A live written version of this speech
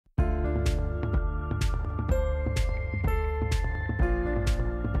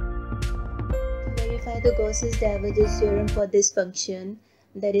the Gauss's divergence theorem for this function,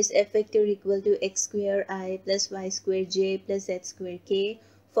 that is f vector equal to x square I plus y square j plus z square k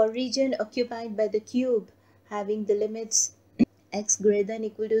for region occupied by the cube having the limits x greater than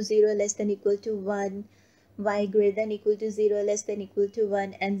equal to 0 less than equal to 1, y greater than equal to 0 less than equal to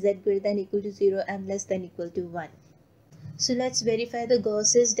 1, and z greater than equal to 0 and less than equal to 1. So let's verify the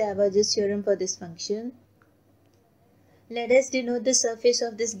Gauss's divergence theorem for this function. Let us denote the surface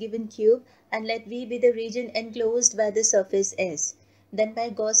of this given cube and let V be the region enclosed by the surface S. Then by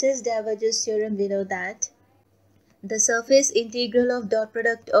Gauss's divergence theorem we know that the surface integral of dot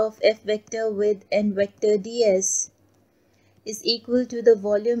product of f vector with n vector ds is equal to the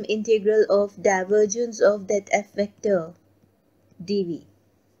volume integral of divergence of that f vector dv,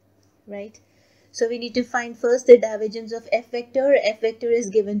 right? So we need to find first the divergence of f vector. F vector is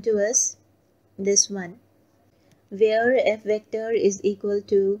given to us, this one, where f vector is equal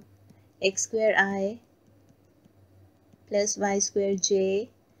to x square I plus y square j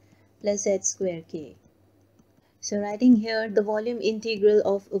plus z square k. So writing here the volume integral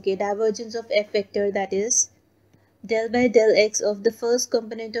of divergence of f vector, that is del by del x of the first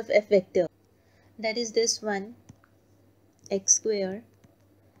component of f vector, that is this one, x square,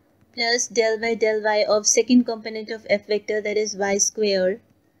 plus del by del y of second component of f vector, that is y square,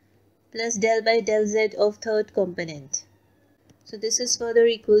 plus del by del z of third component. So this is further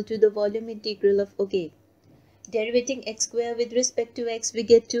equal to the volume integral of, derivating x square with respect to x, we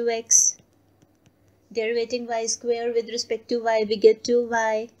get 2x. Derivating y square with respect to y, we get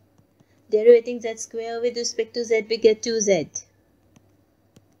 2y. Derivating z square with respect to z, we get 2z.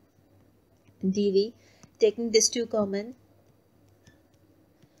 dv, taking this 2 common,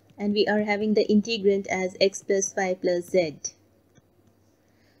 and we are having the integrand as x plus y plus z.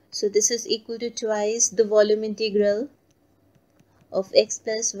 So this is equal to twice the volume integral of x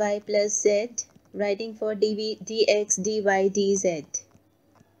plus y plus z, writing for dv, dx, dy, dz.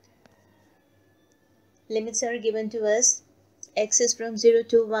 Limits are given to us. X is from 0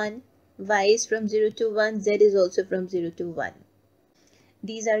 to 1, y is from 0 to 1, z is also from 0 to 1.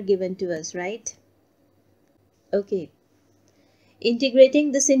 These are given to us, right? Okay.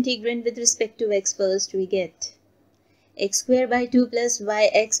 Integrating this integrand with respect to x first, we get x square by 2 plus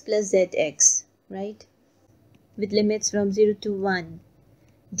yx plus zx, right? With limits from 0 to 1,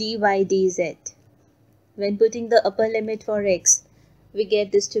 dy dz. When putting the upper limit for x, we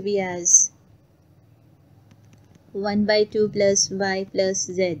get this to be as 1 by 2 plus y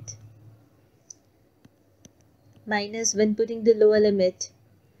plus z, minus when putting the lower limit,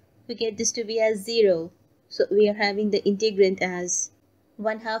 we get this to be as 0. So we are having the integrand as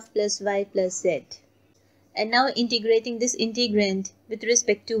 1/2 plus y plus z. And now integrating this integrand with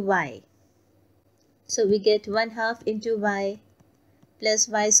respect to y. So we get 1/2 into y plus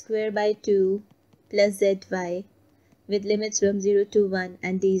y square by 2 plus zy with limits from 0 to 1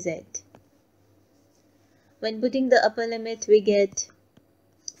 and dz. When putting the upper limit, we get,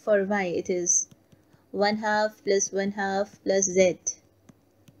 for y it is 1/2 plus 1/2 plus z,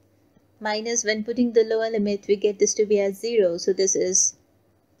 minus when putting the lower limit, we get this to be as 0. So this is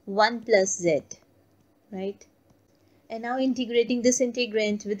 1 plus z, right? And now integrating this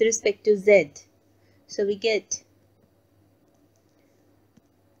integrand with respect to z. So we get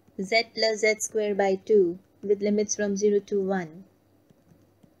z plus z square by 2 with limits from 0 to 1.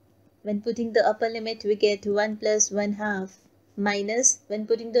 When putting the upper limit, we get 1 plus 1/2, minus when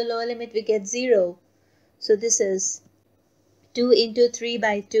putting the lower limit, we get 0. So this is 2 into 3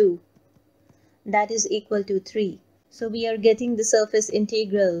 by 2. That is equal to 3. So we are getting the surface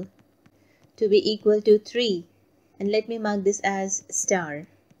integral to be equal to 3. And let me mark this as star,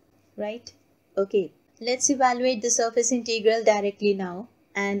 right? Okay, let's evaluate the surface integral directly now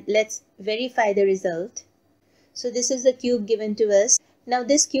and let's verify the result. So this is the cube given to us. Now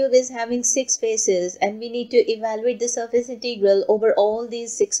this cube is having 6 faces and we need to evaluate the surface integral over all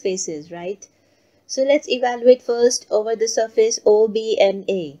these 6 faces, right? So let's evaluate first over the surface OB and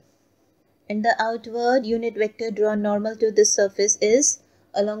A. And the outward unit vector drawn normal to this surface is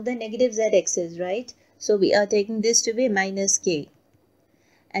along the negative z-axis, right? So we are taking this to be minus k.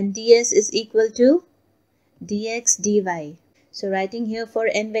 And ds is equal to dx dy. So writing here for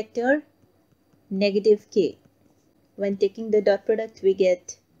n vector, negative k. When taking the dot product, we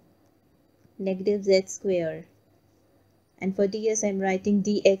get negative z square. And for ds, I'm writing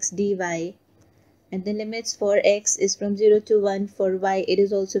dx dy. And the limits for x is from 0 to 1. For y, it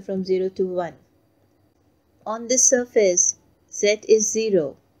is also from 0 to 1. On this surface, z is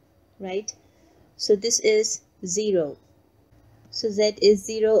 0, right? So this is 0. So z is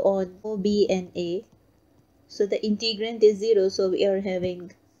 0 on OB and A. So the integrand is 0. So we are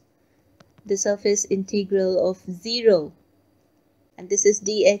having the surface integral of 0, and this is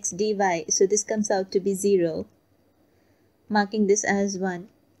dx dy, so this comes out to be 0, marking this as 1.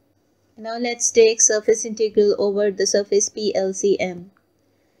 Now let's take surface integral over the surface PLCM,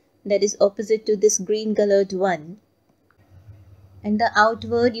 that is opposite to this green colored one. And the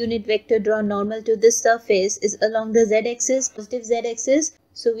outward unit vector drawn normal to this surface is along the z-axis, positive z-axis.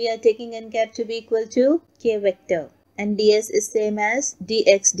 So we are taking n cap to be equal to k vector. And ds is same as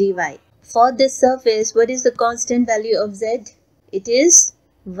dx dy. For this surface, what is the constant value of z? It is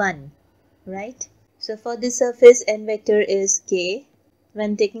 1, right? So for this surface, n vector is k.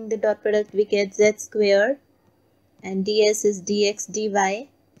 When taking the dot product, we get z square. And ds is dx dy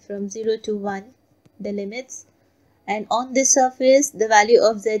from 0 to 1, the limits. And on this surface, the value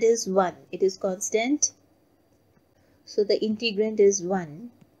of z is 1. It is constant. So the integrand is 1.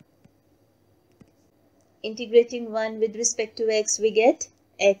 Integrating 1 with respect to x, we get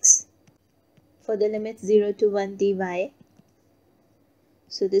x for the limits 0 to 1 dy.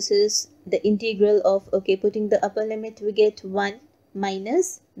 So this is the integral of, putting the upper limit, we get 1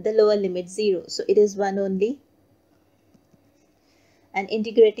 minus the lower limit 0. So it is 1 only. And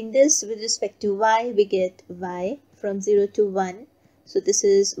integrating this with respect to y, we get y from 0 to 1. So this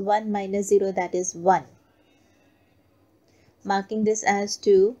is 1 minus 0, that is 1. Marking this as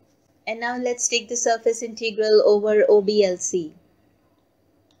 2. And now let's take the surface integral over OBLC.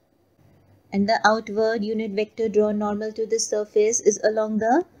 And the outward unit vector drawn normal to this surface is along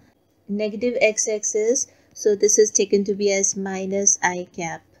the negative x-axis. So this is taken to be as minus I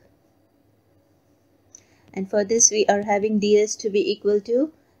cap. And for this we are having ds to be equal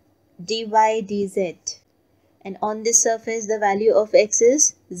to dy dz. And on this surface the value of x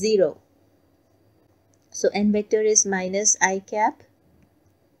is 0. So n vector is minus I cap.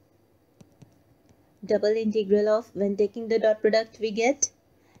 Double integral of, when taking the dot product, we get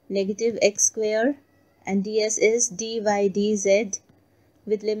negative x square, and ds is dy dz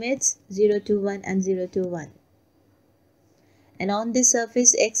with limits 0 to 1 and 0 to 1. And on this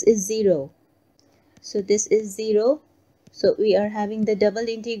surface x is 0. So this is 0. So we are having the double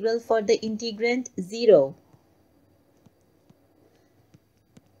integral for the integrand 0.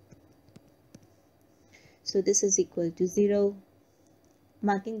 So this is equal to 0.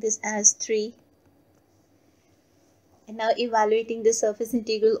 Marking this as 3. And now evaluating the surface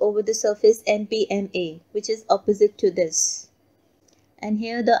integral over the surface NPMA, which is opposite to this. And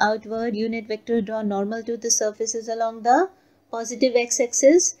here the outward unit vector drawn normal to the surface is along the positive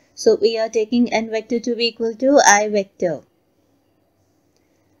x-axis. So we are taking n vector to be equal to I vector.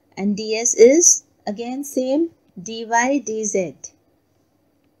 And ds is again same, dy dz.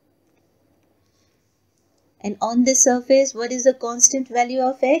 And on this surface, what is the constant value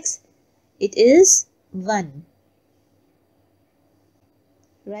of x? It is 1.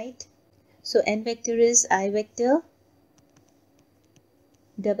 Right? So n vector is I vector.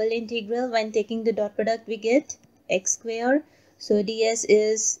 Double integral, when taking the dot product, we get x square. So ds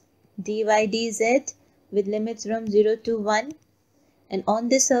is dy dz with limits from 0 to 1. And on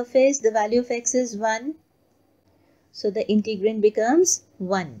this surface, the value of x is 1. So the integrand becomes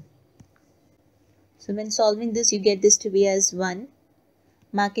 1. So when solving this, you get this to be as 1.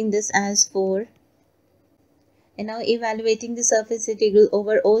 Marking this as 4. And now evaluating the surface integral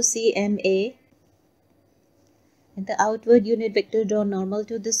over OCMA. And the outward unit vector drawn normal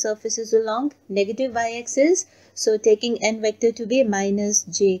to the surface is along negative y-axis. So taking n vector to be minus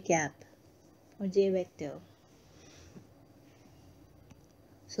j cap or j vector.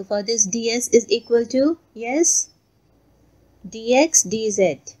 So for this ds is equal to, yes, dx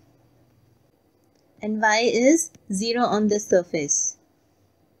dz. And y is 0 on the surface.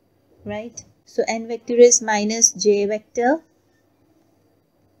 Right? So n vector is minus j vector.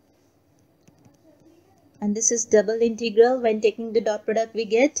 And this is double integral. When taking the dot product, we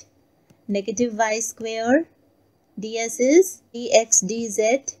get negative y square. ds is dx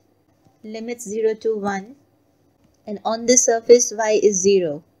dz. Limits 0 to 1. And on this surface, y is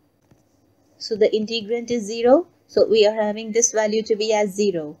 0. So the integrand is 0. So we are having this value to be as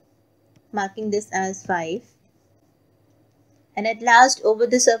 0. Marking this as 5. And at last, over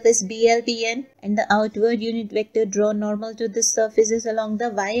the surface BLPN, and the outward unit vector drawn normal to this surface is along the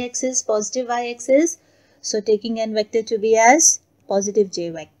y-axis, positive y-axis. So taking n vector to be as positive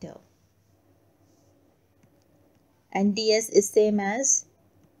j vector. And ds is same as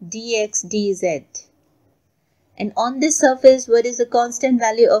dx dz. And on this surface, what is the constant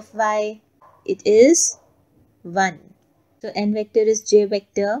value of y? It is 1. So n vector is j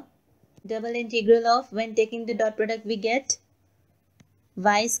vector. Double integral of, when taking the dot product, we get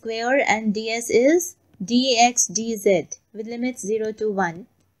y square, and ds is dx dz with limits 0 to 1.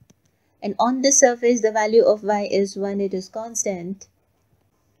 And on the surface, the value of y is 1, it is constant.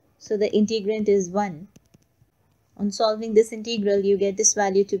 So the integrand is 1. On solving this integral, you get this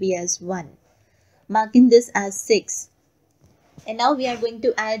value to be as 1. Marking this as 6. And now we are going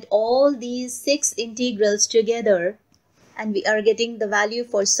to add all these 6 integrals together. And we are getting the value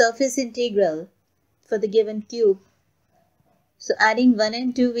for surface integral for the given cube. So adding 1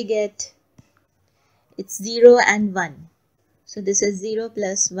 and 2, we get, it's 0 and 1. So this is 0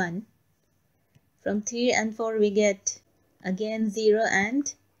 plus 1. From 3 and 4, we get again 0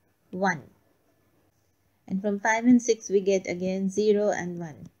 and 1. And from 5 and 6, we get again 0 and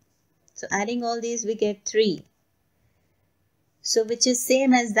 1. So adding all these, we get 3. So which is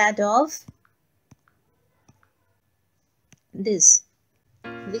same as that of this,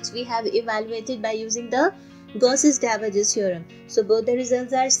 which we have evaluated by using the Gauss Divergence Theorem. So both the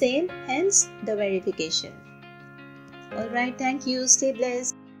results are same, hence the verification. Alright, thank you. Stay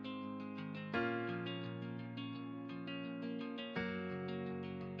blessed.